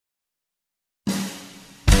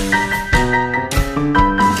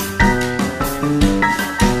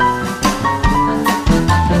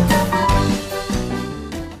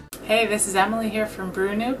this is Emily here from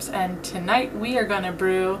BrewNewbz, and tonight we are going to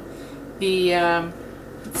brew the,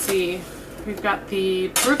 let's see, we've got the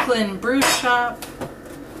BrewShop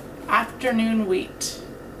Afternoon Wheat.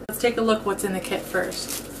 Let's take a look what's in the kit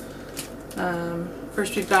first.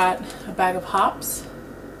 First we've got a bag of hops.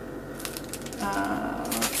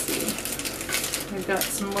 Let's see, we've got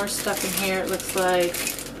some more stuff in here. It looks like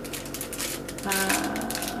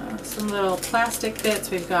some little plastic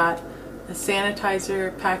bits. We've got a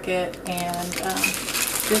sanitizer packet and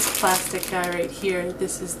this plastic guy right here.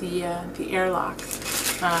 This is the airlock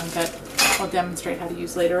that I'll demonstrate how to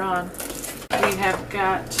use later on. We have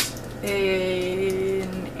got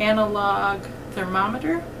an analog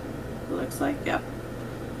thermometer, it looks like, yep.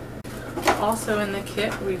 Also in the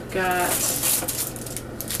kit we've got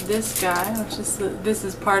this guy, which is this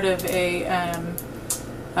is part of a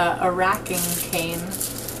racking cane.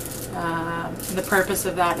 The purpose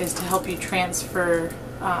of that is to help you transfer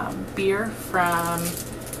beer from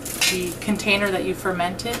the container that you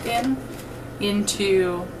ferment it in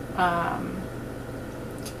into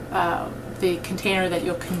the container that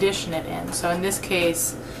you'll condition it in. So in this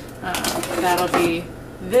case, that'll be,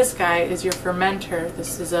 this guy is your fermenter.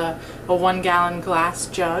 This is a 1 gallon glass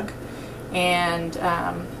jug, and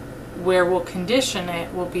where we'll condition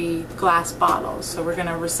it will be glass bottles. So we're going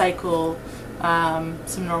to recycle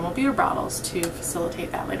some normal beer bottles to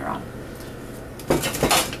facilitate that later on. Let's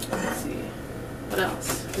see, what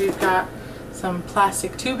else? We've got some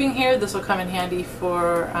plastic tubing here. This will come in handy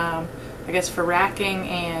for, I guess, for racking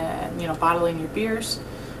and, you know, bottling your beers.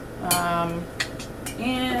 And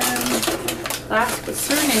last but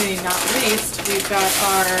certainly not least, we've got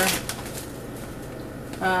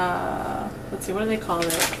our, let's see, what do they call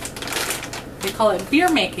it? They call it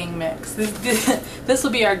beer making mix. This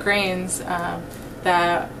will be our grains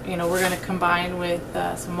that, you know, we're going to combine with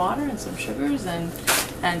some water and some sugars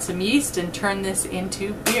and some yeast and turn this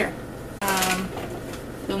into beer.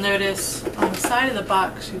 You'll notice on the side of the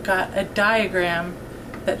box you've got a diagram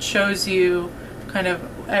that shows you kind of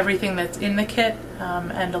everything that's in the kit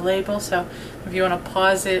and a label. So if you want to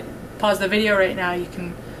pause the video right now, you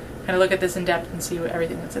can kind of look at this in depth and see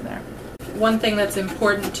everything that's in there. One thing that's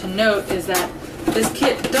important to note is that this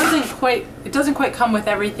kit doesn't quite come with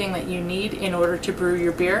everything that you need in order to brew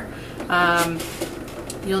your beer.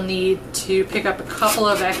 You'll need to pick up a couple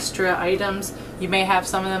of extra items. You may have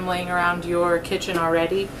some of them laying around your kitchen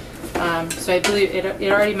already. So I believe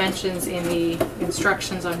it already mentions in the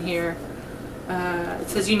instructions on here, it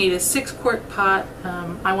says you need a 6-quart pot.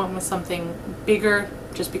 I went with something bigger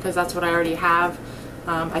just because that's what I already have.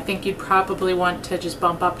 I think you'd probably want to just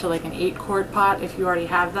bump up to like an 8-quart pot if you already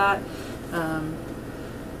have that.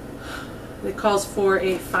 It calls for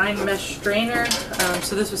a fine mesh strainer,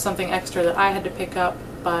 so this was something extra that I had to pick up,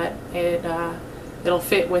 but it'll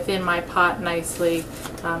fit within my pot nicely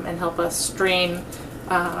and help us strain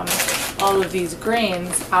all of these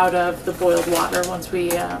grains out of the boiled water once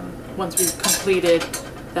we've completed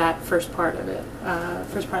that first part of it,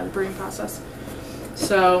 first part of the brewing process.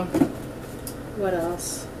 So what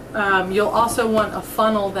else? You'll also want a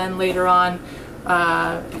funnel then later on.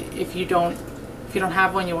 If you don't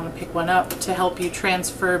have one, you want to pick one up to help you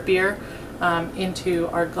transfer beer into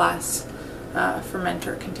our glass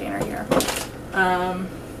fermenter container here.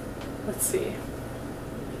 Let's see.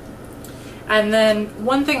 And then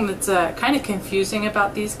one thing that's kind of confusing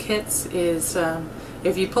about these kits is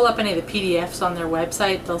if you pull up any of the PDFs on their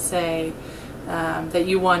website, they'll say that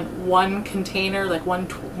you want one container, like one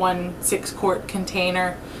 6-quart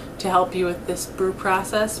container to help you with this brew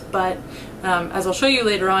process, but as I'll show you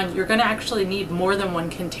later on, you're going to actually need more than one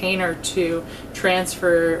container to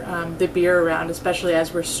transfer the beer around, especially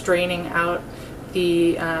as we're straining out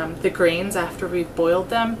the grains after we've boiled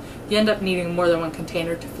them. You end up needing more than one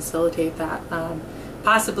container to facilitate that,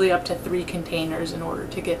 possibly up to 3 containers in order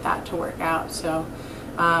to get that to work out. So,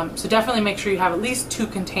 so definitely make sure you have at least 2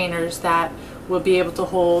 containers that will be able to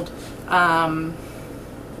hold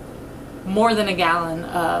more than a gallon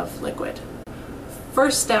of liquid.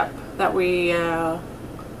 First step that we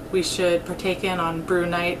should partake in on brew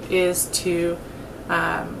night is to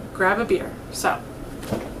grab a beer. So,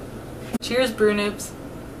 cheers, BrewNewbz.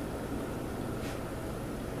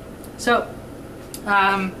 So,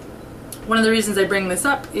 one of the reasons I bring this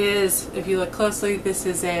up is, if you look closely, this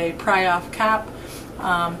is a pry-off cap.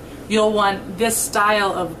 You'll want this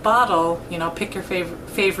style of bottle, you know, pick your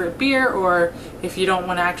favorite beer, or if you don't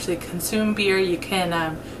want to actually consume beer, you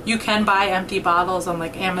can buy empty bottles on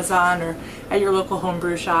like Amazon or at your local home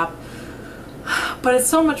brew shop. But it's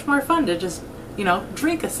so much more fun to just you know,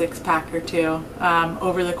 drink a 6-pack or 2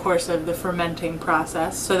 over the course of the fermenting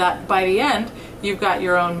process, so that by the end you've got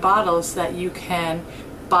your own bottles that you can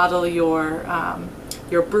bottle your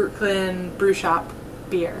Brooklyn BrewShop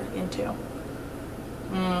beer into.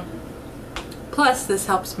 Plus, this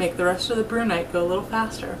helps make the rest of the brew night go a little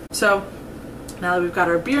faster. So now that we've got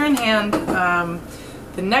our beer in hand,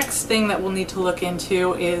 the next thing that we'll need to look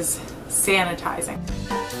into is sanitizing.